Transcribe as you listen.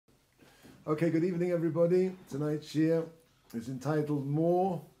Okay, good evening everybody. Tonight's shir is entitled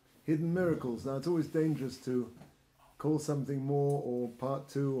More Hidden Miracles. Now it's always dangerous to call something more or part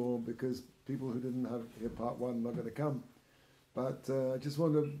two, or because people who didn't have hear part one are not going to come. But I just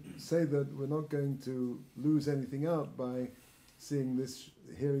want to say that we're not going to lose anything out by seeing this,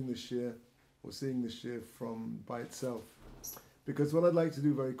 hearing the shir, or seeing the shir from by itself. Because what I'd like to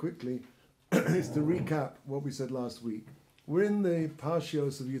do very quickly is to recap what we said last week. We're in the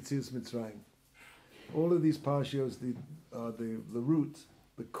Parshios of Yetzias Mitzrayim. All of these Parshios are the root,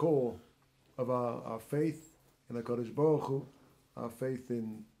 the core of our faith in HaKadosh Baruch Hu, our faith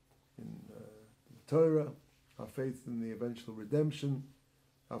in Torah, our faith in the eventual redemption,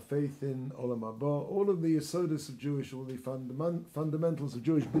 our faith in Olam Haba. All of the yesodis of Jewish, all the fundamentals of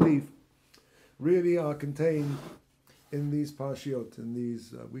Jewish belief really are contained in these Parshiot, in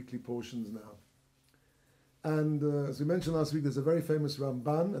these weekly portions now. And as we mentioned last week, there's a very famous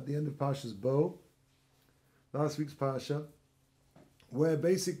Ramban at the end of Parshas Bo, last week's Parsha, where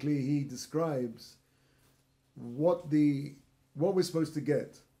basically he describes what we're supposed to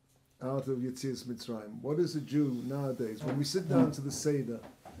get out of Yetzias Mitzrayim. What is a Jew nowadays? When we sit down to the Seder,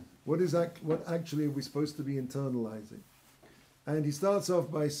 what actually are we supposed to be internalizing? And he starts off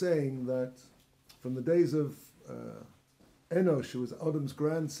by saying that from the days of Enosh, who was Adam's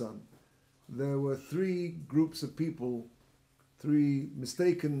grandson, there were three groups of people, three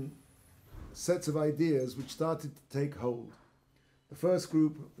mistaken sets of ideas which started to take hold. The first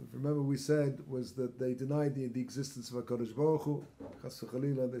group, remember we said, was that they denied the existence of HaKadosh Baruch Hu. Chas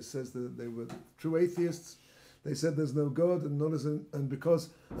v'chalila, they says that they were true atheists. They said there's no God, and because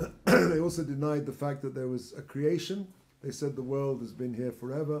they also denied the fact that there was a creation. They said the world has been here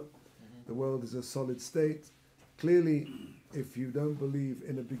forever. The world is a solid state. Clearly, if you don't believe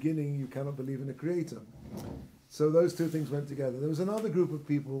in a beginning, you cannot believe in a creator. So those two things went together. There was another group of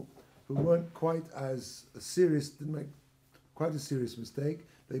people who weren't quite as serious, didn't make quite a serious mistake.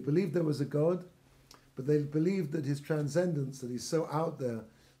 They believed there was a God, but they believed that his transcendence, that he's so out there,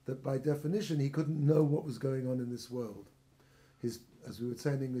 that by definition he couldn't know what was going on in this world. His, as we would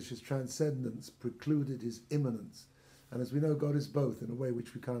say in English, his transcendence precluded his immanence. And as we know, God is both in a way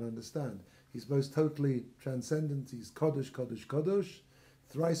which we can't understand. He's both totally transcendent, he's Kodesh, Kodesh, Kodesh,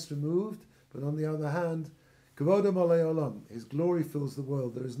 thrice removed, but on the other hand, Kavodam Olei Olam, his glory fills the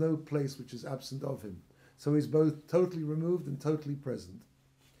world. There is no place which is absent of him. So he's both totally removed and totally present.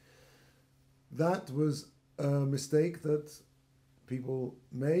 That was a mistake that people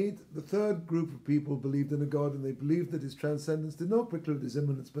made. The third group of people believed in a God, and they believed that his transcendence did not preclude his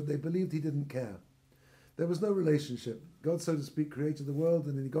immanence, but they believed he didn't care. There was no relationship. God, so to speak, created the world,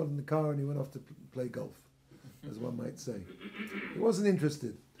 and then he got in the car and he went off to play golf, as one might say. He wasn't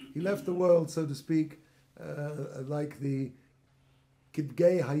interested. He left the world, so to speak, like the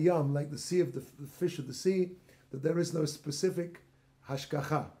Kidgei Hayam, like the sea of the fish of the sea, that there is no specific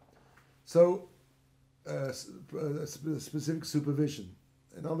hashkacha. So, specific supervision.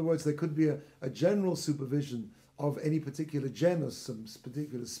 In other words, there could be a general supervision of any particular genus, some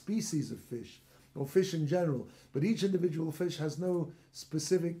particular species of fish, or fish in general, but each individual fish has no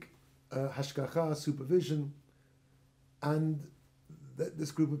specific hashkacha, supervision, and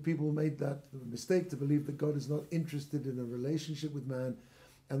this group of people made that mistake to believe that God is not interested in a relationship with man,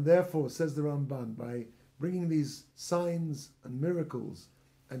 and therefore, says the Ramban, by bringing these signs and miracles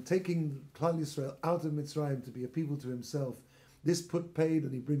and taking Klal Yisrael out of Mitzrayim to be a people to himself, this put paid,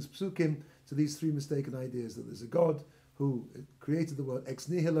 and he brings psukim to these three mistaken ideas, that there's a God who created the world ex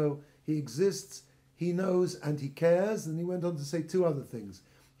nihilo, he exists, he knows, and he cares. And he went on to say two other things.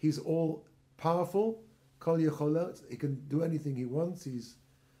 He's all powerful, kol yecholah, he can do anything he wants, he's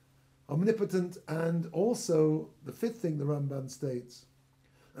omnipotent, and also the fifth thing the Ramban states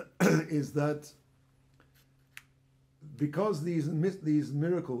is that because these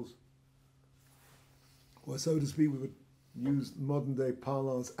miracles were, so to speak, we would use modern day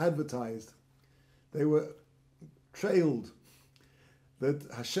parlance, advertised, they were trailed, that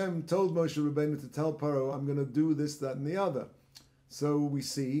Hashem told Moshe Rabbeinu to tell Paro, I'm going to do this, that, and the other. So we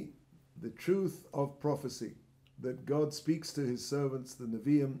see the truth of prophecy, that God speaks to his servants, the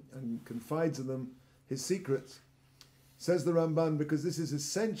Nevi'im, and confides in them his secrets. Says the Ramban, because this is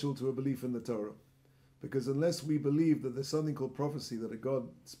essential to a belief in the Torah. Because unless we believe that there's something called prophecy, that a God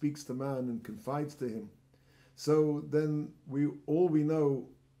speaks to man and confides to him, so then all we know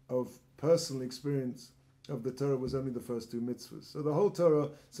of personal experience of the Torah was only the first two mitzvahs. So the whole Torah,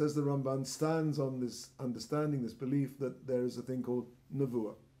 says the Ramban, stands on this understanding, this belief that there is a thing called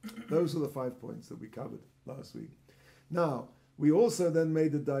nevuah. Those are the 5 points that we covered last week. Now, we also then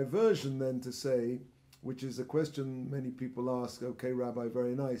made a diversion then to say which is a question many people ask. Okay, Rabbi,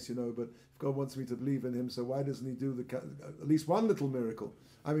 very nice, but if God wants me to believe in him, so why doesn't he do at least one little miracle?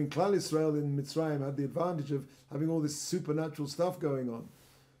 I mean, Klal Yisrael in Mitzrayim had the advantage of having all this supernatural stuff going on.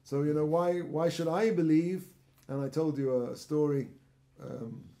 So, why should I believe? And I told you a story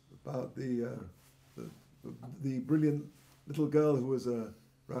about the brilliant little girl who was a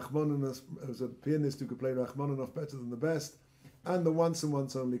Rachmaninoff, was a pianist who could play Rachmaninoff better than the best, and the Once and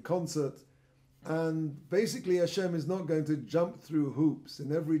Once Only concert. And basically Hashem is not going to jump through hoops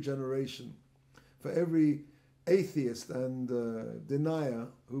in every generation for every atheist and denier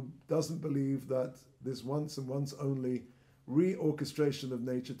who doesn't believe that this once and once only reorchestration of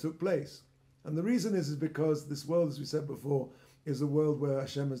nature took place. And the reason is because this world, as we said before, is a world where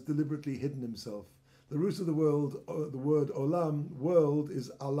Hashem has deliberately hidden himself. The root of the word olam, world,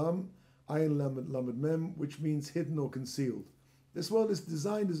 is alam, ayin lamed mem, which means hidden or concealed. This world is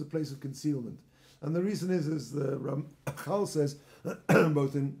designed as a place of concealment. And the reason is, as the Ramchal says,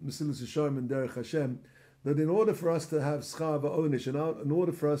 both in Mesilas Yesharim and Derech Hashem, that in order for us to have schar va'onish, and in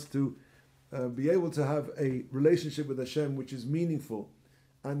order for us to be able to have a relationship with Hashem which is meaningful,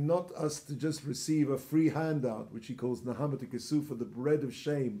 and not us to just receive a free handout, which he calls Nahamat Kesufa, the bread of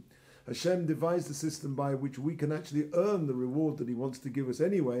shame. Hashem devised a system by which we can actually earn the reward that he wants to give us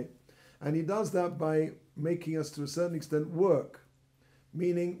anyway, and he does that by making us to a certain extent work,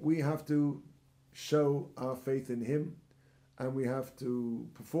 meaning we have to show our faith in him, and we have to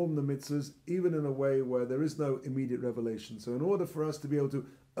perform the mitzvahs even in a way where there is no immediate revelation. So in order for us to be able to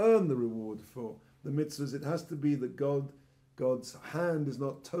earn the reward for the mitzvahs, it has to be that God's hand is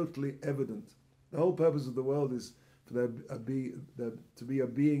not totally evident. The whole purpose of the world is for there to be a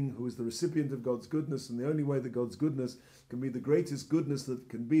being who is the recipient of God's goodness, and the only way that God's goodness can be the greatest goodness that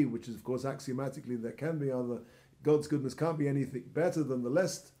can be, which is of course axiomatically there can be other, God's goodness can't be anything better than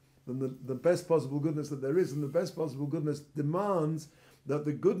the best possible goodness that there is, and the best possible goodness demands that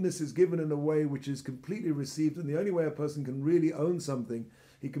the goodness is given in a way which is completely received, and the only way a person can really own something,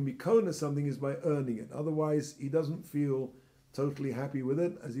 he can be kona something, is by earning it. Otherwise, he doesn't feel totally happy with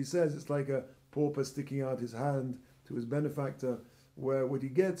it. As he says, it's like a pauper sticking out his hand to his benefactor, where what he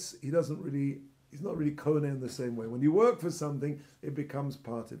gets, he's not really kona in the same way. When you work for something, it becomes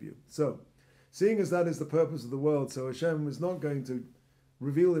part of you. So, seeing as that is the purpose of the world, so Hashem is not going to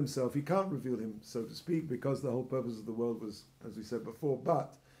reveal himself. He can't reveal him, so to speak, because the whole purpose of the world was, as we said before.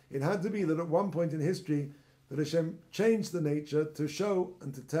 But it had to be that at one point in history that Hashem changed the nature to show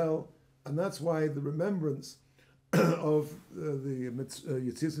and to tell, and that's why the remembrance of the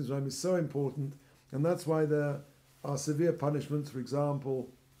Yetzias Mitzrayim is so important, and that's why there are severe punishments. For example,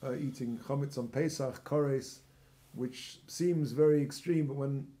 eating chometz on Pesach, kores, which seems very extreme, but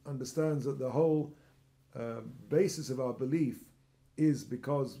one understands that the whole basis of our belief is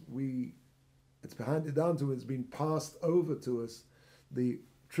because it's handed down to us, it's been passed over to us, the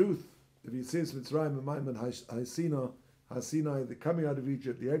truth of Yetzias Mitzrayim and Ma'aman HaSinai, the coming out of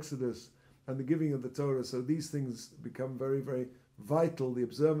Egypt, the Exodus, and the giving of the Torah. So these things become very, very vital. The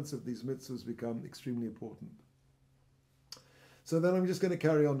observance of these mitzvahs become extremely important. So then I'm just going to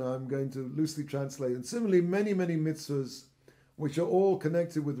carry on now. I'm going to loosely translate. And similarly, many, many mitzvahs, which are all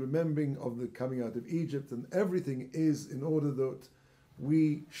connected with remembering of the coming out of Egypt, and everything is in order that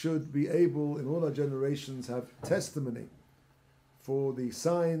we should be able, in all our generations, have testimony for the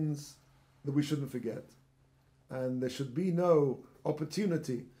signs that we shouldn't forget. And there should be no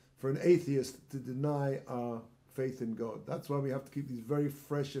opportunity for an atheist to deny our faith in God. That's why we have to keep these very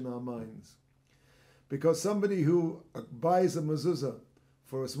fresh in our minds. Because somebody who buys a mezuzah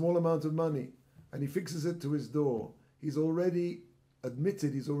for a small amount of money and he fixes it to his door, he's already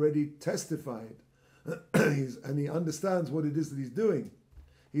admitted, he's already testified, and he understands what it is that he's doing.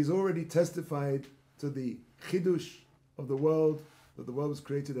 He's already testified to the chidush of the world, that the world was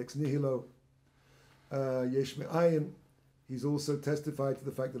created ex nihilo, yesh me'ayin. He's also testified to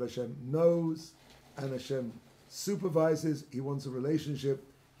the fact that Hashem knows and Hashem supervises. He wants a relationship.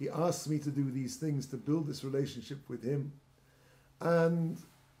 He asks me to do these things to build this relationship with him. And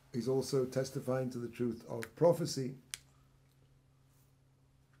he's also testifying to the truth of prophecy.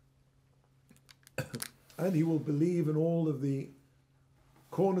 And he will believe in all of the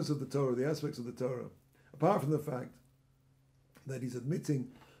corners of the Torah, the aspects of the Torah, apart from the fact that he's admitting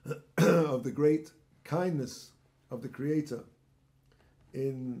of the great kindness of the Creator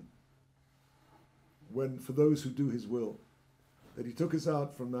for those who do his will, that he took us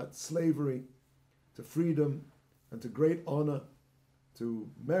out from that slavery to freedom and to great honor, to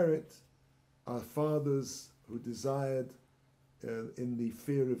merit our fathers who desired in the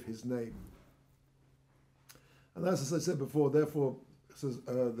fear of his name. And as I said before, therefore,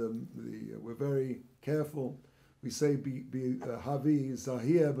 we're very careful. We say be havi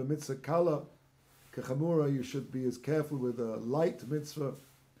zahir b'mitzvah kala kechamura. You should be as careful with a light mitzvah,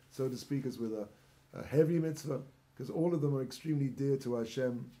 so to speak, as with a heavy mitzvah, because all of them are extremely dear to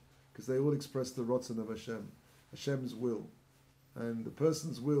Hashem, because they all express the rotzen of Hashem, Hashem's will. And the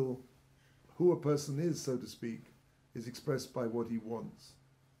person's will, who a person is, so to speak, is expressed by what he wants.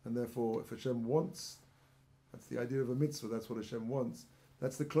 And therefore, if Hashem wants, that's the idea of a mitzvah, that's what Hashem wants.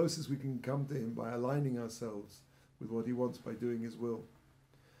 That's the closest we can come to Him, by aligning ourselves with what He wants, by doing His will.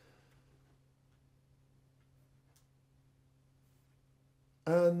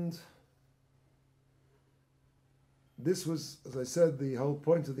 And this was, as I said, the whole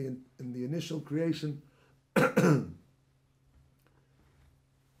point of in the initial creation. The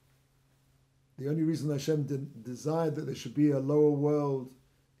only reason Hashem desired that there should be a lower world,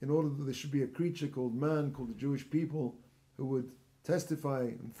 in order that there should be a creature called man, called the Jewish people, who would testify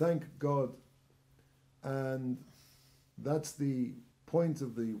and thank God. And that's the point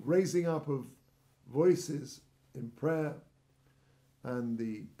of the raising up of voices in prayer, and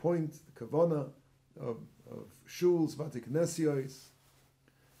the point, the kavanah of shuls, vatiknesios,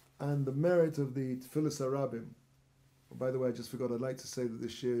 and the merit of the Tfilas Harabim. By the way, I just forgot, I'd like to say that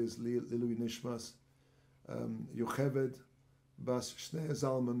this year is Lilui Nishmas Yocheved Bas Shnei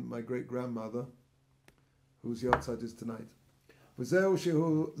Zalman, my great-grandmother, whose Yotzat is tonight. V'zeu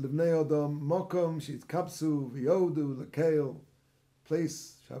shehu livnei odom mokom shitkapsu v'yodu lekeil,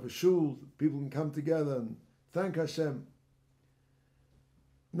 place, have a shul, people can come together and thank Hashem.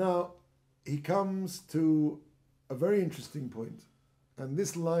 Now, he comes to a very interesting point, and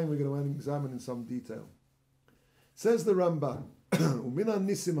this line we're going to examine in some detail. Says the Ramban, Uminan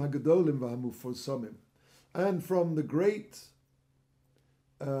nisim hagadolim v'hamufosomim, and from the great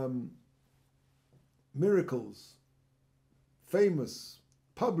miracles, famous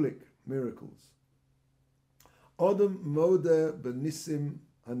public miracles, Odom modeh benisim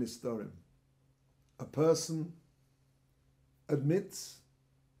hanistorim, a person admits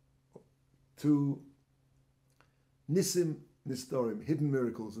to nisim nistorim, hidden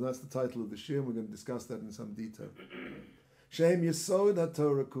miracles, and that's the title of the shir, and we're going to discuss that in some detail. Shehem yesod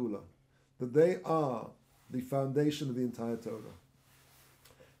haTorah kula, that they are the foundation of the entire Torah.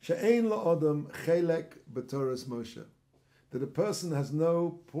 She'ein la'odam chelek b'Torahs Moshe, that a person has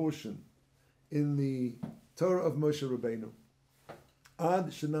no portion in the Torah of Moshe Rabbeinu. Ad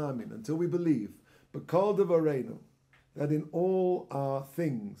shenamin, until we believe, b'kol devareinu, that in all our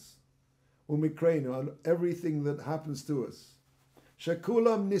things, umikreinu, and everything that happens to us,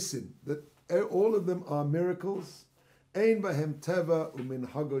 shekulam nisim, that all of them are miracles. Ein bahem teva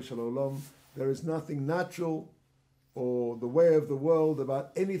uminhago shel olam, there is nothing natural or the way of the world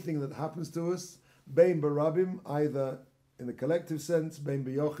about anything that happens to us. Bein barabim, either in a collective sense, bein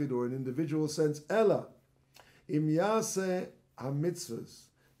biyochid, or an individual sense. Ella im yaseh ha-mitzvahs,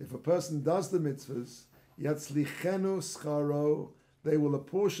 if a person does the mitzvahs, yatzlichenu scharo, they will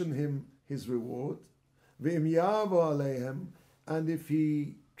apportion him his reward. V'im yavo aleihem, and if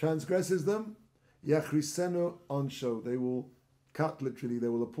he transgresses them, yachrisenu ansho, they will cut, literally, they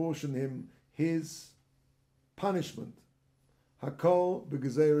will apportion him his punishment. Hakol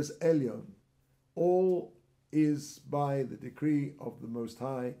b'gezeres elyon, all is by the decree of the Most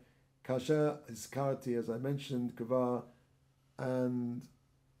High. Kasher hiskarti, as I mentioned, kava, and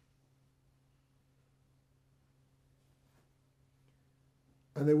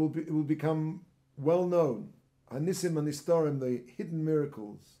it will become well known. Hanisim and Historim, the hidden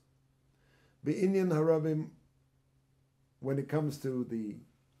miracles. Be'inyan harabim, when it comes to the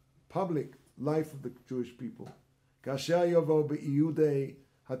public life of the Jewish people. Kasher yovo be'iyudei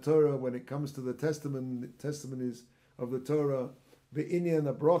HaTorah, when it comes to the testimonies of the Torah. Be'inyan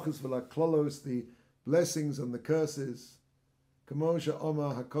abrachos v'laklolos, the blessings and the curses. Kamosha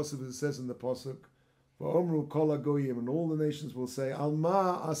Omar HaKosov, it says in the Pasuk, V'omru kol hagoyim, and all the nations will say,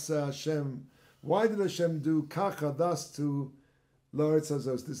 Alma asa Hashem, why did Hashem do kacha, thus to La'aretz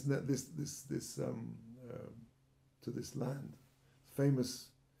Hazos, to this land? Famous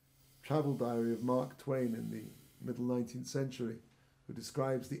travel diary of Mark Twain in the middle 19th century, who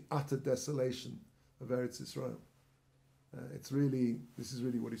describes the utter desolation of Eretz Yisrael. This is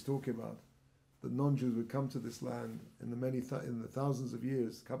really what he's talking about. The non-Jews would come to this land in the thousands of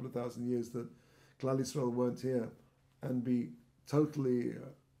years, couple of thousand years that Klal Yisrael weren't here, and be totally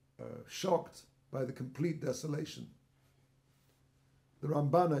shocked by the complete desolation. The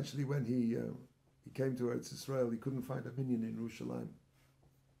Ramban, actually, when he came to Eretz Yisrael, he couldn't find a minyan in Yerushalayim.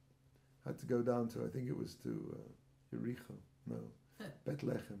 Had to go down to, I think it was to Yericho, no,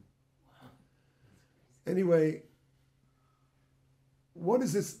 Bethlehem. Wow. Anyway, what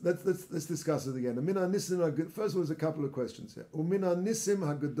is this? Let's discuss it again. First of all, there's a couple of questions here. Umina nisim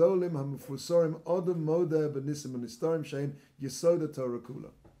hagedolim hamufusorim odom modeh benisim anistorim shein yesoda Torah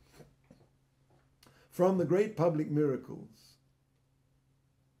kula. From the great public miracles,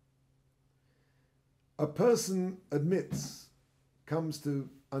 a person admits, comes to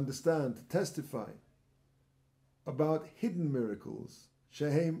understand, to testify about hidden miracles,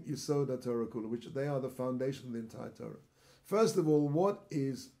 shehem yesoda Torah kula, which they are the foundation of the entire Torah. First of all, what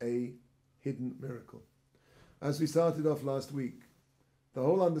is a hidden miracle? As we started off last week, the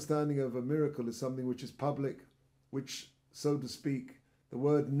whole understanding of a miracle is something which is public, which, so to speak, the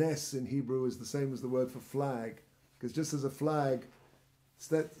word nes in Hebrew is the same as the word for flag, because just as a flag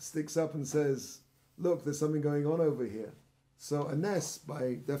sticks up and says, look, there's something going on over here. So a nes,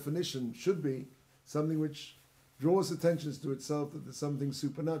 by definition, should be something which draws attention to itself that there's something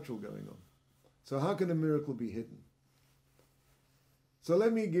supernatural going on. So how can a miracle be hidden? So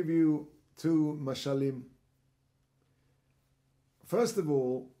let me give you two mashalim. First of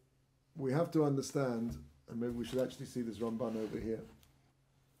all, we have to understand, and maybe we should actually see this Ramban over here.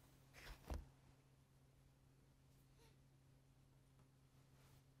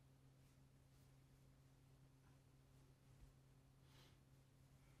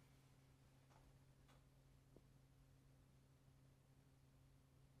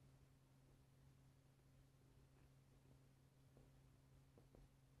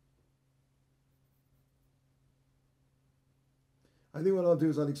 I think what I'll do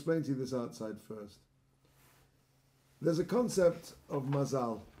is I'll explain to you this outside first. There's a concept of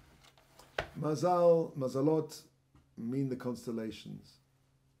mazal. Mazalot mean the constellations.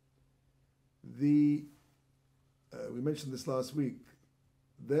 We mentioned this last week.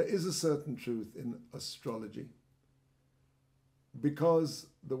 There is a certain truth in astrology, because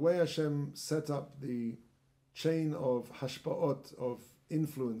the way Hashem set up the chain of hashpa'ot, of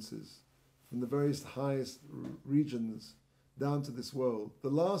influences from the various highest regions down to this world, the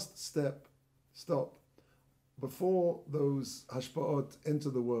last stop before those hashpa'ot enter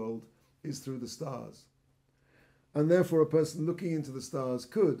the world is through the stars. And therefore a person looking into the stars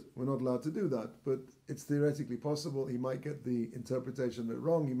could, we're not allowed to do that, but it's theoretically possible. He might get the interpretation of it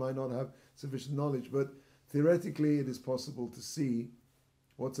wrong, he might not have sufficient knowledge, but theoretically it is possible to see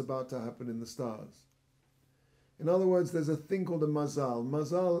what's about to happen in the stars. In other words, there's a thing called a mazal.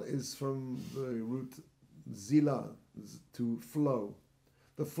 Mazal is from the root zila, to flow.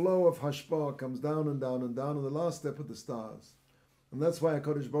 The flow of hashpah comes down and down and down, and the last step of the stars. And that's why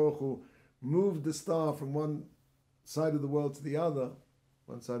HaKadosh Baruch Hu moved the star from one side of the world to the other,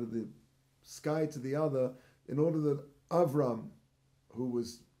 one side of the sky to the other, in order that Avram, who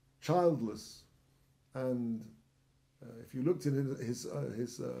was childless, and if you looked in his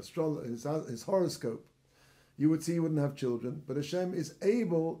horoscope, you would see he wouldn't have children. But Hashem is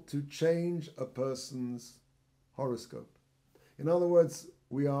able to change a person's horoscope. In other words,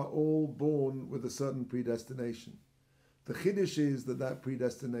 we are all born with a certain predestination. The chiddush is that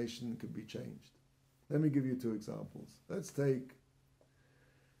predestination can be changed. Let me give you two examples. Let's take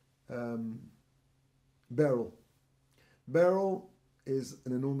Beryl. Beryl is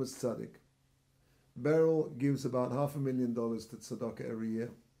an enormous tzaddik. Beryl gives about $500,000 to tzedakah every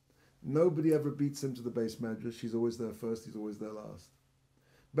year. Nobody ever beats him to the base medrash. He's always there first, he's always there last.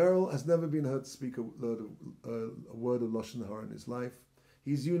 Beryl has never been heard to speak a word of Lashon Hara in his life.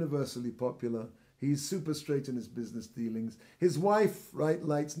 He's universally popular. He's super straight in his business dealings. His wife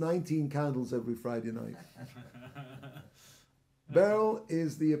lights 19 candles every Friday night. Beryl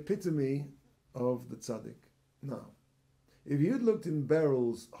is the epitome of the tzaddik. Now, if you'd looked in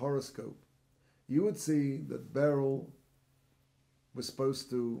Beryl's horoscope, you would see that Beryl was supposed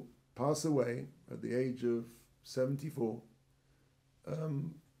to pass away at the age of 74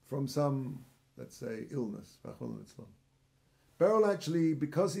 from some, let's say, illness. Beryl actually,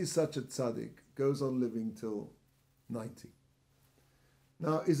 because he's such a tzaddik, goes on living till 90.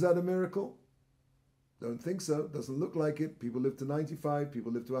 Now, is that a miracle? Don't think so. Doesn't look like it. People live to 95,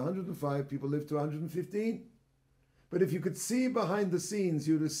 people live to 105, people live to 115. But if you could see behind the scenes,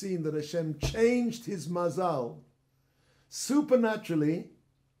 you'd have seen that Hashem changed his mazal supernaturally,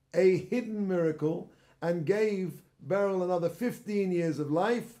 a hidden miracle, and gave Beryl another 15 years of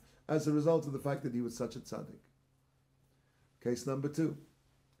life as a result of the fact that he was such a tzaddik. Case number 2,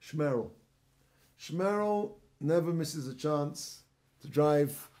 Shmerel. Shmerel never misses a chance to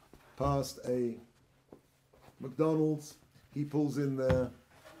drive past a McDonald's. He pulls in there.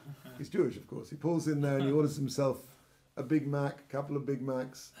 He's Jewish, of course. He pulls in there and he orders himself a Big Mac, a couple of Big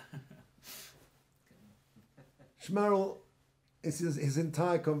Macs. Shmerel, his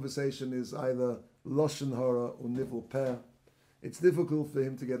entire conversation is either Lashon Hara or Nivel Peh. it's difficult for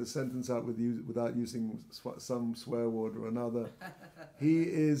him to get a sentence out without using some swear word or another. He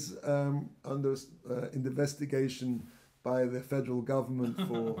is under investigation by the federal government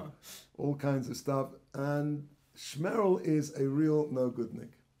for all kinds of stuff. And Shmerel is a real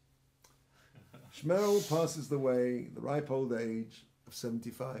no-goodnik. Shmerel passes away, the ripe old age of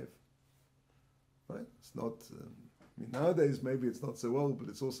 75. Right? It's not, nowadays maybe it's not so old, but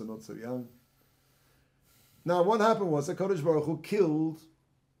it's also not so young. Now, what happened was HaKadosh Baruch Hu killed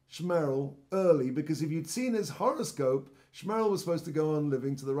Shmerel early, because if you'd seen his horoscope, Shmerel was supposed to go on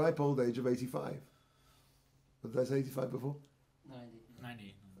living to the ripe old age of 85. What did I say, 85 before?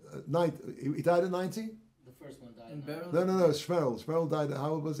 90. 90. He died at 90? The first one died. No. Shmerel. Shmerel died at,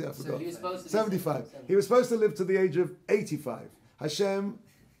 how old was he? I forgot. So he was supposed to 75. He was supposed to live to the age of 85. Hashem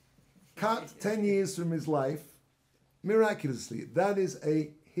cut 10 years from his life miraculously. That is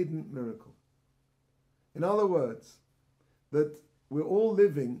a hidden miracle. In other words, that we're all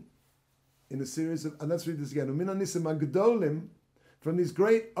living in a series of, and let's read this again, from these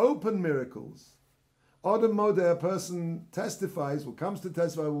great open miracles. Adam Modeh, a person testifies, or comes to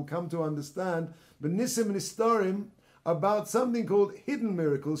testify, will come to understand, B'nisim Nistorim, about something called hidden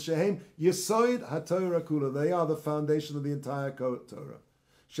miracles, Shehem Yesoid HaTorah Kula. They are the foundation of the entire Torah.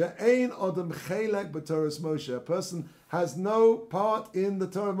 She'ein Adam Chelek B'Torahs Moshe. A person has no part in the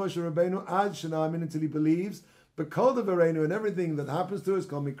Torah of Moshe Rabbeinu ad shenamin, until he believes. B'kol devareinu, and everything that happens to us,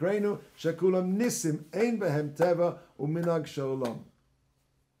 kol mikrenu, shekulam nisim ein behem teva u'minag sholom.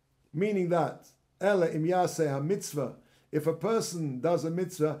 Meaning that, ela im yaseh ha-mitzvah, if a person does a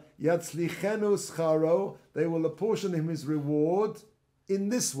mitzvah, yatzlichenu scharo, they will apportion him his reward in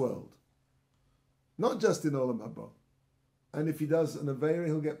this world. Not just in Olam Haba. And if he does an Aveira,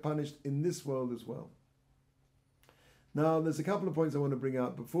 he'll get punished in this world as well. Now, there's a couple of points I want to bring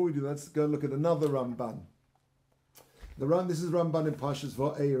out. Before we do that, let's go and look at another Ramban. This is Ramban in Pashas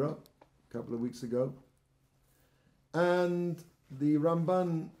Va'era, a couple of weeks ago. And the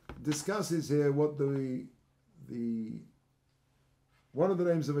Ramban discusses here what one of the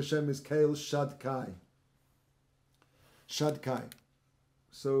names of Hashem is Kael Shadkai. Shadkai.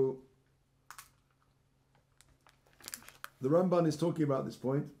 So, the Ramban is talking about this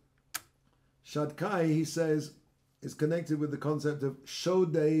point. Shadkai, he says, is connected with the concept of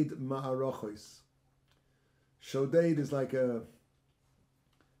Shodeid Ma'arochos. Shodeid is like a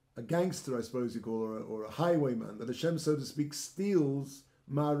gangster, I suppose you call, or a highwayman, that Hashem, so to speak, steals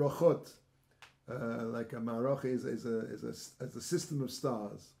Ma'arochot. Like a Ma'aroch is a system of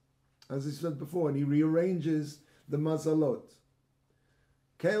stars. As he said before, and he rearranges the Mazalot.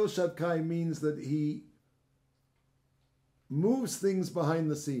 Kael Shadkai means that he moves things behind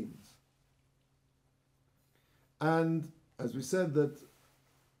the scenes. And as we said, that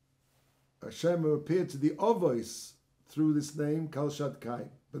Hashem appeared to the Ovos through this name, Kal Shadkai.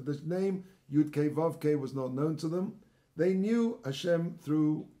 But the name Yud Kei Vav Kei was not known to them. They knew Hashem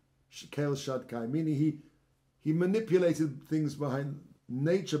through Kael Shadkai, meaning he manipulated things behind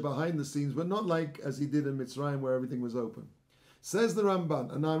nature, behind the scenes, but not like as he did in Mitzrayim where everything was open. Says the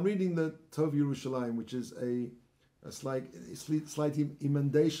Ramban, and now I'm reading the Tov Yerushalayim, which is a slight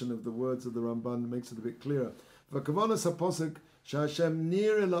emendation of the words of the Ramban, makes it a bit clearer. V'kavonas haposuk she'Hashem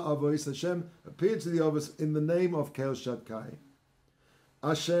nir ela avos, Hashem appeared to the Avos in the name of Kael Shadkai,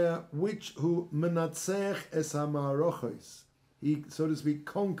 asher which who menatzech es ha'ma'arochos, he, so to speak,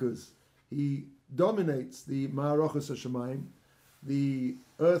 conquers, he dominates the ma'arochos hashemayim, the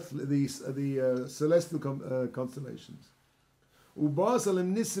earth, the celestial constellations. Ubas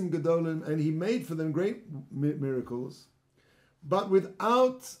alim nisim gedolim, and he made for them great miracles, but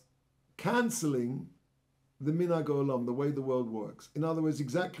without cancelling the minhag olam, the way the world works. In other words,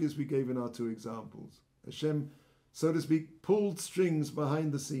 exactly as we gave in our two examples. Hashem, so to speak, pulled strings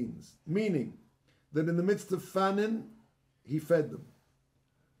behind the scenes, meaning that in the midst of famine, he fed them,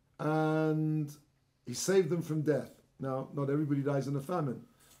 and he saved them from death. Now, not everybody dies in a famine,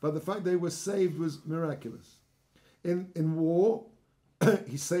 but the fact they were saved was miraculous. In war,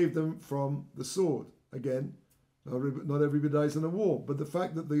 he saved them from the sword. Again, not everybody dies in a war, but the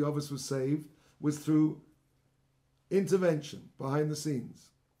fact that the Avos was saved was through intervention behind the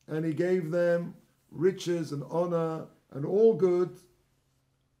scenes. And he gave them riches and honor and all good,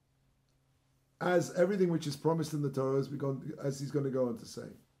 as everything which is promised in the Torah, as he's going to go on to say.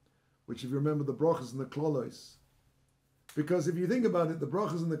 Which, if you remember, the brachas and the klolos. Because if you think about it, the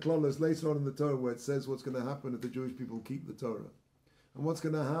brachas and the klolos later on in the Torah, where it says what's going to happen if the Jewish people keep the Torah, and what's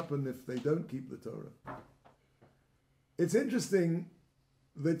going to happen if they don't keep the Torah. It's interesting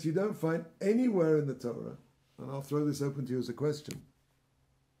that you don't find anywhere in the Torah, and I'll throw this open to you as a question.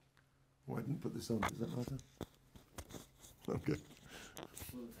 Oh, I didn't put this on. Does that matter? Okay.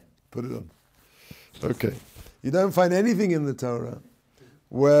 Put it on. Okay. You don't find anything in the Torah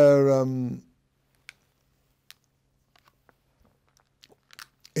where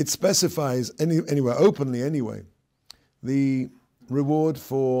it specifies anywhere, openly anyway, the reward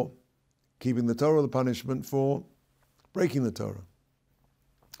for keeping the Torah, the punishment for breaking the Torah.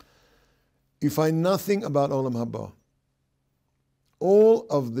 You find nothing about Olam Haba. All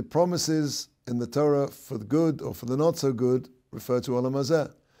of the promises in the Torah for the good or for the not so good refer to Olam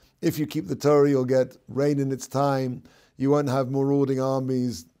Hazeh. If you keep the Torah, you'll get rain in its time. You won't have marauding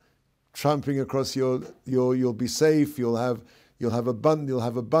armies tramping across you'll be safe. You'll have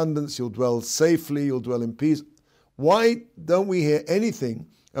abundance. You'll dwell safely. You'll dwell in peace. Why don't we hear anything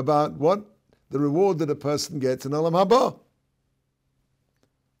about what the reward that a person gets in Olam Haba?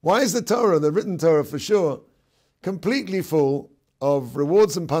 Why is the Torah, the written Torah for sure, completely full of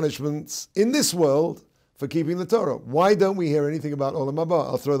rewards and punishments in this world for keeping the Torah? Why don't we hear anything about Olam Haba?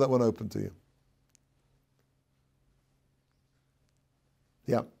 I'll throw that one open to you.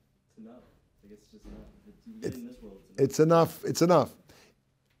 Yeah. It's enough. It's just enough. In this world, it's enough. It's enough.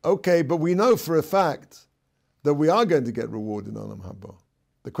 Okay, but we know for a fact that we are going to get reward in Olam Haba.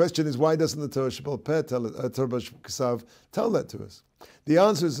 The question is, why doesn't the Torah Shebaal Peh tell that to us? The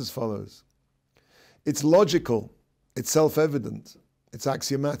answer is as follows. It's logical, it's self-evident, it's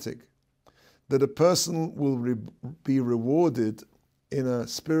axiomatic that a person will be rewarded in a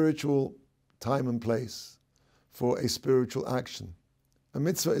spiritual time and place for a spiritual action. A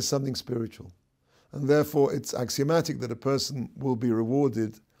mitzvah is something spiritual, and therefore it's axiomatic that a person will be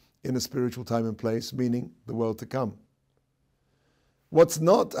rewarded in a spiritual time and place, meaning the world to come. What's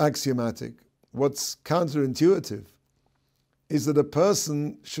not axiomatic, what's counterintuitive, is that a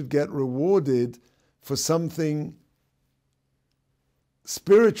person should get rewarded for something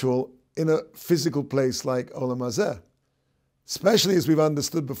spiritual in a physical place like Olam Hazeh. Especially as we've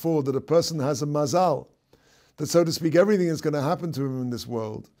understood before that a person has a mazal, that so to speak everything that's going to happen to him in this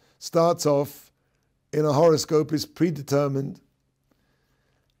world starts off in a horoscope, is predetermined.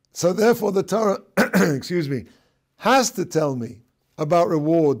 So therefore the Torah, has to tell me about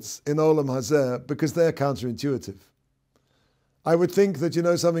rewards in Olam Hazeh because they're counterintuitive. I would think that,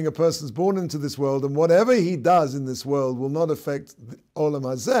 something, a person's born into this world and whatever he does in this world will not affect Olam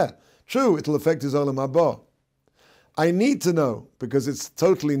Hazeh. True, it'll affect his Olam Haba. I need to know, because it's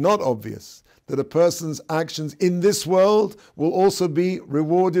totally not obvious, that a person's actions in this world will also be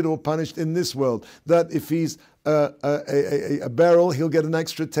rewarded or punished in this world. That if he's a beryl, he'll get an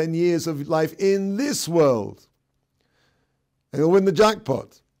extra 10 years of life in this world. And he'll win the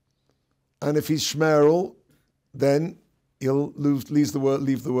jackpot. And if he's shmerel, then he'll leave the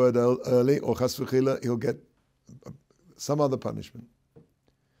word early, or chas v'chila, he'll get some other punishment.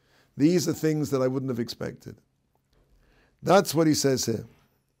 These are things that I wouldn't have expected. That's what he says here.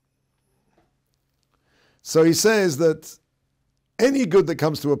 So he says that any good that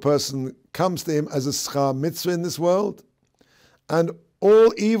comes to a person comes to him as a schar mitzvah in this world, and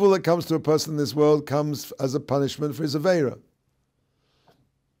all evil that comes to a person in this world comes as a punishment for his aveira.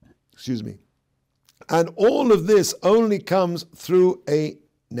 And all of this only comes through a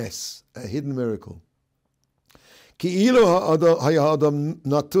nes, a hidden miracle. Ki'ilu ha'adam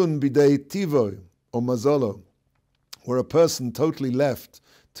natun bidei tivoy or mazolo, where a person totally left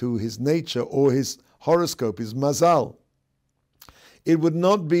to his nature or his horoscope, his mazal. It would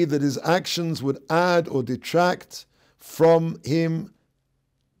not be that his actions would add or detract from him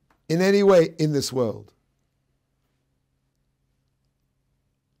in any way in this world.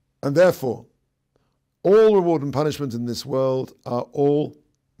 And therefore, all reward and punishment in this world are all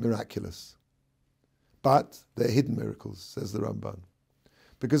miraculous. But they're hidden miracles, says the Ramban.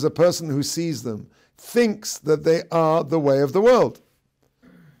 Because a person who sees them thinks that they are the way of the world.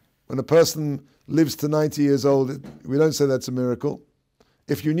 When a person lives to 90 years old, we don't say that's a miracle.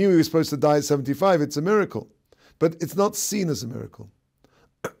 If you knew he was supposed to die at 75, it's a miracle. But it's not seen as a miracle.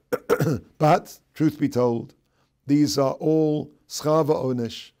 But, truth be told, these are all schar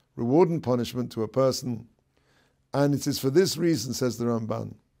v'onesh, reward and punishment to a person. And it is for this reason, says the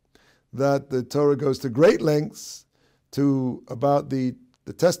Ramban, that the Torah goes to great lengths about the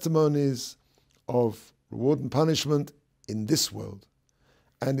testimonies of reward and punishment in this world.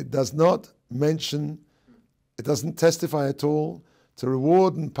 And it does not mention, it doesn't testify at all to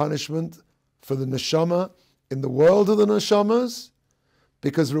reward and punishment for the neshama in the world of the neshamas,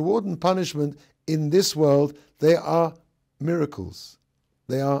 because reward and punishment in this world, they are miracles.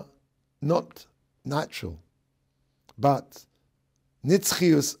 They are not natural. But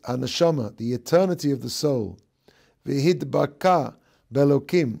nitzchius ha-neshama, the eternity of the soul, v'hidbaka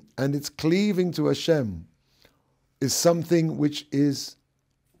belokim, and its cleaving to Hashem, is something which is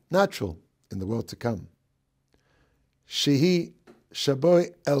natural in the world to come. Shehi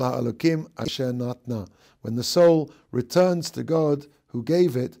shaboy el ha'alokim asher natna. When the soul returns to God who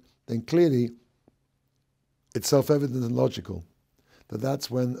gave it, then clearly it's self-evident and logical that that's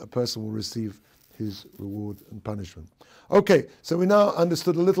when a person will receive his reward and punishment. Okay, so we now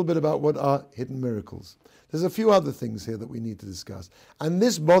understood a little bit about what are hidden miracles. There's a few other things here that we need to discuss. And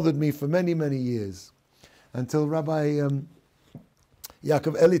this bothered me for many, many years, until Rabbi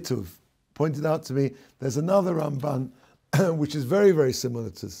Yaakov Elituv pointed out to me there's another Ramban which is very, very similar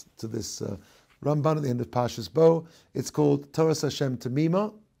to this Ramban at the end of Parshas Bo. It's called Toras Hashem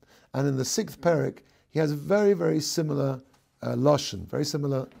Tamima, and in the 6th parak he has a very, very similar lashon, very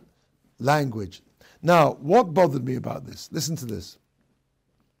similar language. Now, what bothered me about this? Listen to this.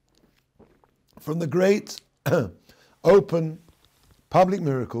 From the great open public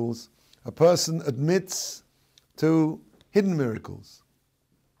miracles, a person admits to hidden miracles.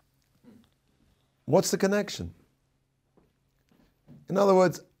 What's the connection? In other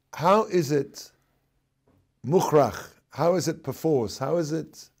words, how is it mukhrach? How is it perforce? How does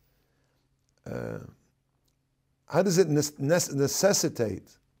it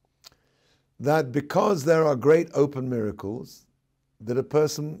necessitate that because there are great open miracles, that a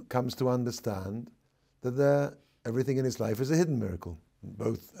person comes to understand that everything in his life is a hidden miracle,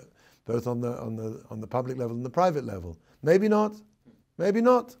 both on the public level and the private level? Maybe not. Maybe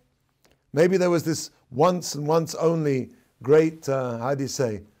not. Maybe there was this once and once only great,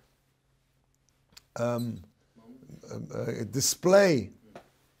 display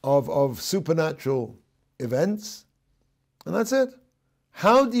of supernatural events, and that's it.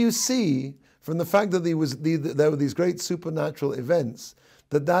 How do you see from the fact that there were these great supernatural events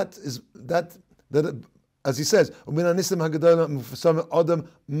that as he says,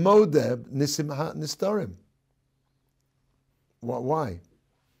 why?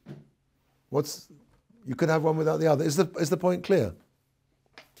 You could have one without the other. Is the point clear?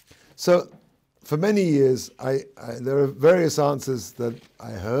 So, for many years, there are various answers that I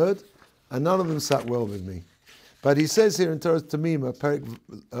heard, and none of them sat well with me. But he says here in Torah Tamima, Perik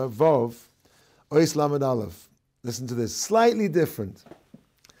Vov, Ois Lamed Aleph, listen to this, slightly different.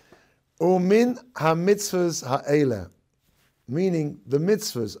 Umin ha-mitzvahs ha'ela, meaning the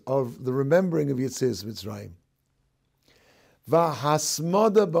mitzvahs of the remembering of Yetzias Mitzrayim.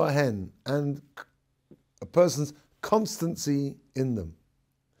 Va-hasmoda bahen, and a person's constancy in them.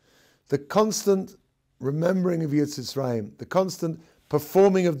 The constant remembering of Yetzias Mitzrayim, the constant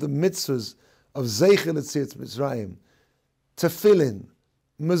performing of the mitzvahs of Zeichel Yetzias Mitzrayim, Tefillin,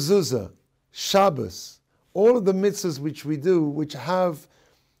 Mezuzah, Shabbos, all of the mitzvahs which we do, which have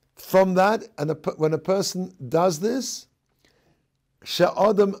from that, and when a person does this,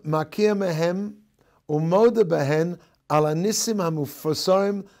 Sha'adam makir mehem umoda behen ala nisim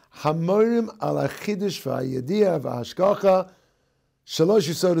hamufasorim hamorim ala chidush v'ayediyah v'hashkacha shalosh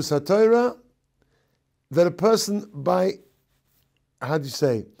yisodus haTorah, that a person by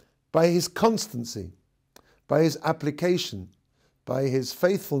his constancy, by his application, by his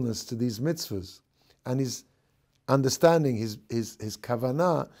faithfulness to these mitzvahs, and his understanding, his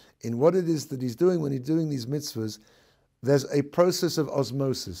kavanah in what it is that he's doing when he's doing these mitzvahs, there's a process of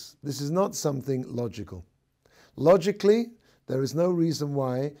osmosis. This is not something logical. Logically, there is no reason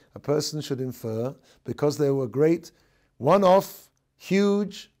why a person should infer, because there were great one-off,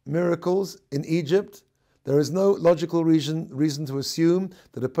 huge miracles in Egypt, there is no logical reason to assume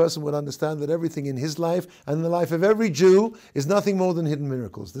that a person would understand that everything in his life and in the life of every Jew is nothing more than hidden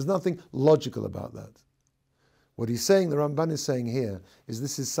miracles. There's nothing logical about that. What he's saying, the Ramban is saying here, is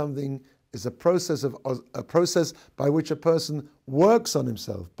this is a process by which a person works on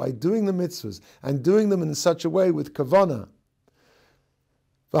himself, by doing the mitzvahs, and doing them in such a way with kavanah,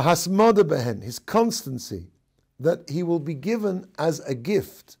 v'hasmoda behen, his constancy, that he will be given as a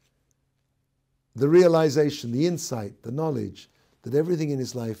gift the realization, the insight, the knowledge that everything in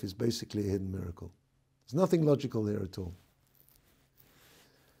his life is basically a hidden miracle. There's nothing logical there at all.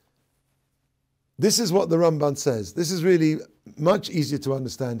 This is what the Ramban says. This is really much easier to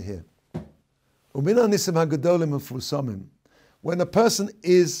understand here. When a person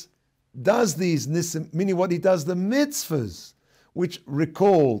does these nisim, meaning what he does, the mitzvahs, which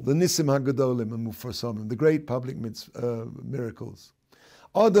recall the nisim hagedolim and mufarsamim, the great public miracles.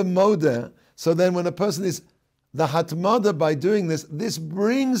 Or the modeh, so then when a person is the hatmada by doing this, this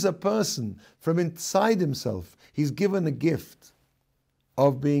brings a person from inside himself. He's given a gift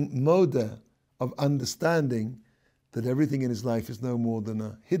of being modeh, of understanding that everything in his life is no more than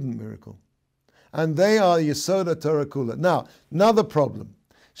a hidden miracle. And they are Yesoda Torah Kula. Now, another problem.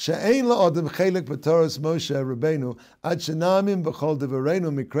 She'ein la'odem chelek b'Torahs Moshe Rabbeinu ad shenamim b'chol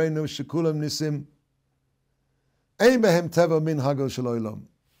devareinu mikreinu shekulam nisim ein behem teva min hagel shel olam.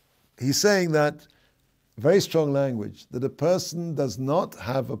 He's saying that, very strong language, that a person does not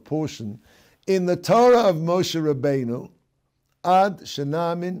have a portion in the Torah of Moshe Rabbeinu ad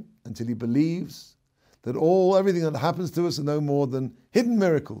shenamin, until he believes that everything that happens to us are no more than hidden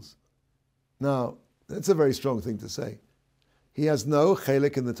miracles. Now, that's a very strong thing to say. He has no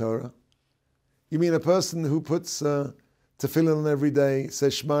chelek in the Torah. You mean a person who puts tefillin on every day,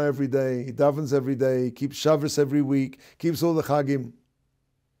 says Shema every day, he davens every day, keeps Shavuos every week, keeps all the Chagim,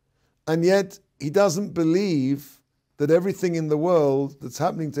 and yet he doesn't believe that everything in the world that's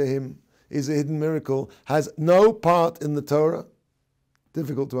happening to him is a hidden miracle, has no part in the Torah?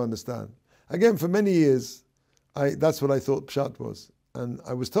 Difficult to understand. Again, for many years, that's what I thought Pshat was, and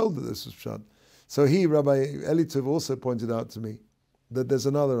I was told that this was Pshat. So Rabbi Elitov also pointed out to me that there's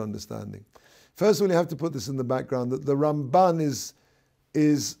another understanding. First of all, you have to put this in the background, that the Ramban has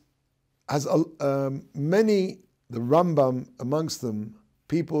many, the Rambam amongst them,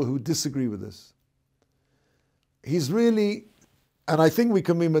 people who disagree with this. He's really, and I think we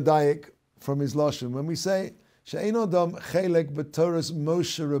can be medayik from his lashon when we say she'ein adam chelek b'Torahs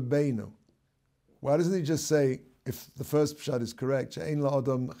Moshe Rabbeinu. Why doesn't he just say, if the first pshat is correct, she'ein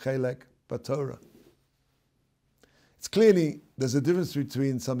la'adam chelek b'Torah? It's clearly there's a difference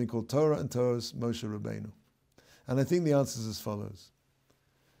between something called Torah and Torahs Moshe Rabbeinu, and I think the answer is as follows: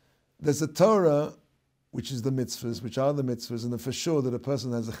 there's a Torah, which is the mitzvahs, which are the mitzvahs, and for sure that a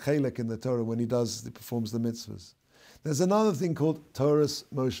person has a chelek in the Torah when he performs the mitzvahs. There's another thing called Torahs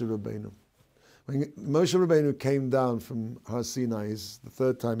Moshe Rabbeinu. When Moshe Rabbeinu came down from Har Sinai, the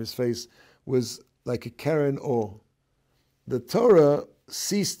third time his face was like a Keren Or. The Torah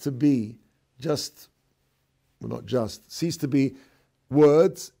ceased to be ceased to be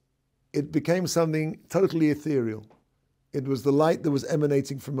words. It became something totally ethereal. It was the light that was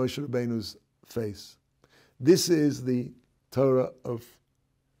emanating from Moshe Rabbeinu's face. This is the Torah of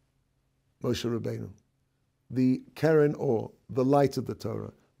Moshe Rabbeinu, the Keren Or, the light of the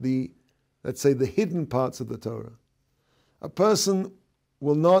Torah, let's say the hidden parts of the Torah. A person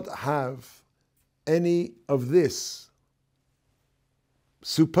will not have any of this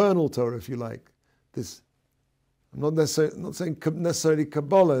supernal Torah, if you like. I'm not saying necessarily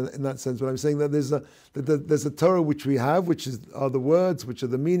Kabbalah in that sense, but I'm saying that there's a Torah which we have, which are the words, which are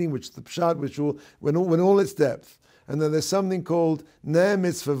the meaning, which is the pshat, which when all its depth, and then there's something called Ner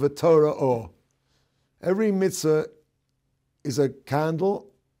Mitzvah V'Torah Or. Every mitzvah is a candle,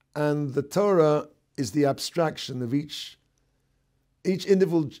 and the Torah is the abstraction of each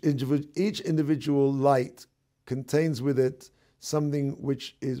individual light contains with it something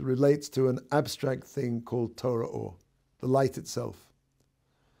which relates to an abstract thing called Torah Or, the light itself.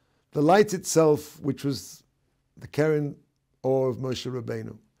 The light itself, which was the Keren Or of Moshe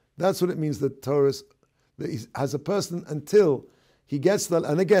Rabbeinu. That's what it means that Torah has a person until he gets that,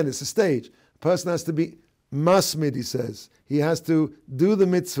 and again, it's a stage. A person has to be masmid, he says. He has to do the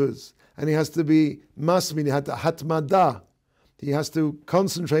mitzvahs, and he has to be masmid, he had to hatmada. He has to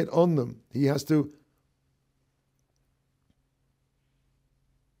concentrate on them. He has to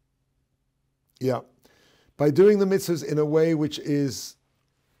by doing the mitzvahs in a way which is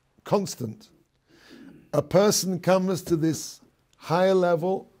constant, a person comes to this higher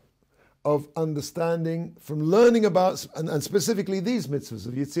level of understanding from learning about, and specifically these mitzvahs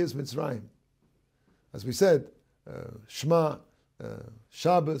of Yetzias Mitzrayim. As we said, Shema,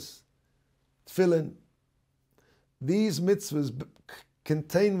 Shabbos, Tefillin. These mitzvahs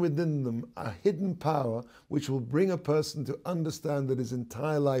contain within them a hidden power which will bring a person to understand that his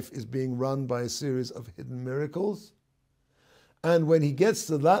entire life is being run by a series of hidden miracles. And when he gets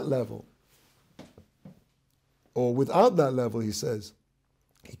to that level, or without that level, he says,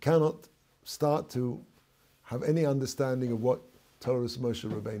 he cannot start to have any understanding of what Torah's Moshe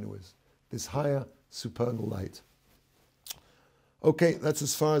Rabbeinu is, this higher supernal light. Okay, that's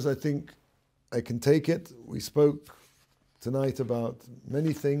as far as I think I can take it. We spoke tonight about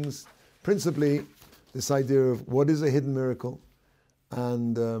many things, principally this idea of what is a hidden miracle,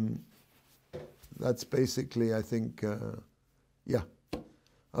 and that's basically, I think,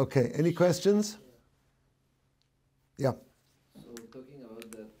 Okay, any questions? Yeah. So we're talking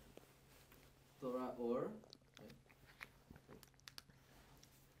about the Torah Or,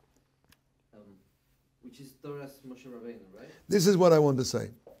 which is Torah's Moshe Rabbeinu, right? This is what I want to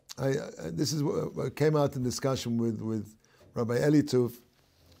say. This is what came out in discussion with Rabbi Elitov.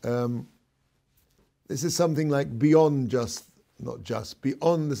 This is something like beyond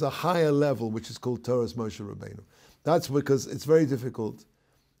beyond, there's a higher level which is called Torah's Moshe Rabbeinu. That's because it's very difficult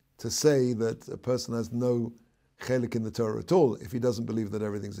to say that a person has no chelik in the Torah at all if he doesn't believe that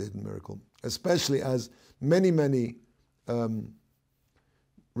everything's a hidden miracle. Especially as many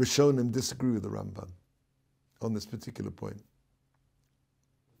Rishonim disagree with the Ramban on this particular point.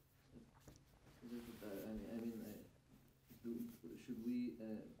 Should we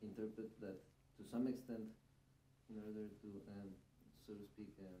interpret that to some extent in order to, so to speak,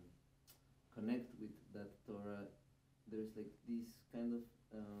 connect with that Torah? There's like this kind of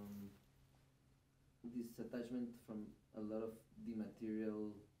this attachment from a lot of the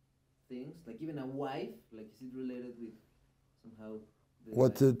material things, like even a wife. Like, is it related with somehow?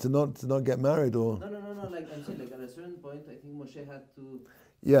 What, to not get married, or? No. Like I'm saying, like at a certain point, I think Moshe had to.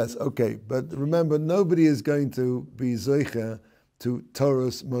 Yes, okay, but remember, nobody is going to be zoicha to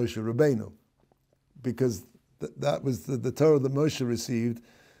Torah's Moshe Rabbeinu, because that was the Torah that Moshe received.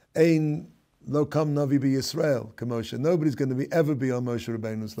 Ein lo kam navi b'Yisrael k'Moshe. Nobody's going to ever be on Moshe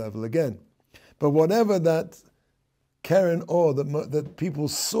Rabbeinu's level again. But whatever that Keren Or that people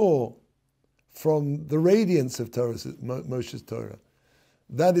saw from the radiance of Moshe's Torah,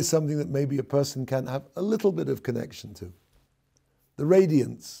 that is something that maybe a person can have a little bit of connection to. The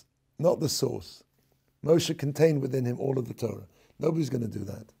radiance, not the source. Moshe contained within him all of the Torah. Nobody's going to do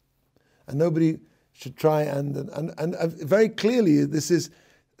that. And nobody should try and very clearly, this is,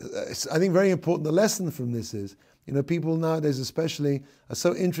 I think, very important. The lesson from this is, people nowadays especially are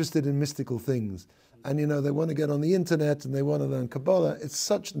so interested in mystical things. And, they want to get on the internet and they want to learn Kabbalah. It's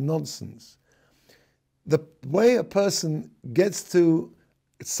such nonsense. The way a person gets to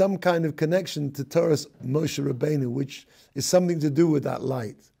some kind of connection to Torah's Moshe Rabbeinu, which is something to do with that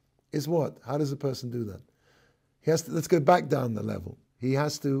light, is what? How does a person do that? He has to, let's go back down the level. He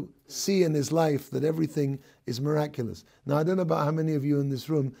has to see in his life that everything is miraculous. Now, I don't know about how many of you in this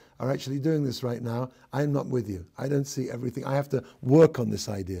room are actually doing this right now. I'm not with you. I don't see everything. I have to work on this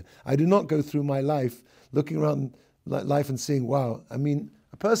idea. I do not go through my life looking around life and seeing, wow. I mean,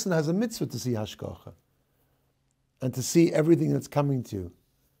 a person has a mitzvah to see hashgacha and to see everything that's coming to you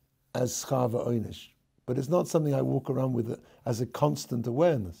as schava oynish. But it's not something I walk around with as a constant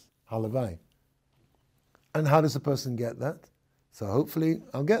awareness. Halavai. And how does a person get that? So hopefully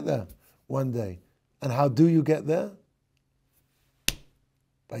I'll get there one day. And how do you get there?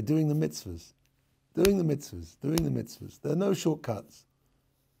 By doing the mitzvahs. Doing the mitzvahs. Doing the mitzvahs. There are no shortcuts.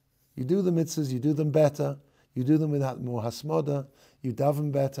 You do the mitzvahs, you do them better, you do them without more hasmoda, you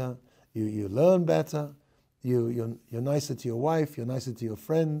daven better, you learn better, you're nicer to your wife, you're nicer to your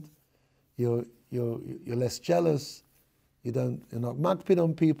friend, you're less jealous, you're not makpid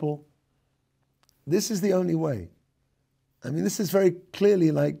on people. This is the only way. I mean, this is very clearly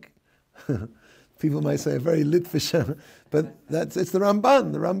like, people might say a very litvisha, but it's the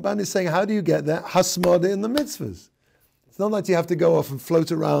Ramban. The Ramban is saying, how do you get there? Hasmoda in the mitzvahs. It's not like you have to go off and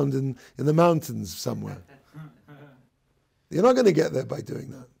float around in the mountains somewhere. You're not going to get there by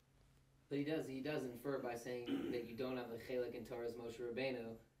doing that. But he does infer by saying that you don't have the chelik in Torah's Moshe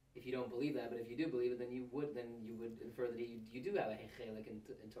Rabbeinu if you don't believe that. But if you do believe it, then you would infer that you do have a chelik in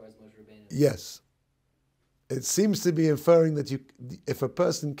Torah's Moshe Rabbeinu. Yes. It seems to be inferring that if a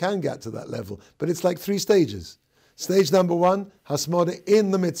person can get to that level, but it's like 3 stages. Stage number 1, hasmoda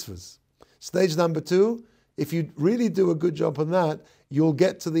in the mitzvahs. Stage number 2, if you really do a good job on that, you'll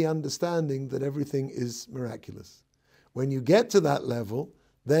get to the understanding that everything is miraculous. When you get to that level,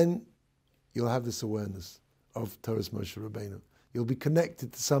 then you'll have this awareness of Torah's Moshe Rabbeinu. You'll be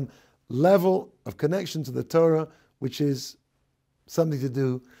connected to some level of connection to the Torah, which is something to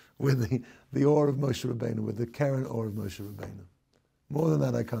do with the Or of Moshe Rabbeinu, with the Keren Or of Moshe Rabbeinu. More than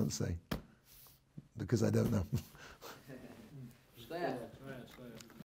that I can't say, because I don't know.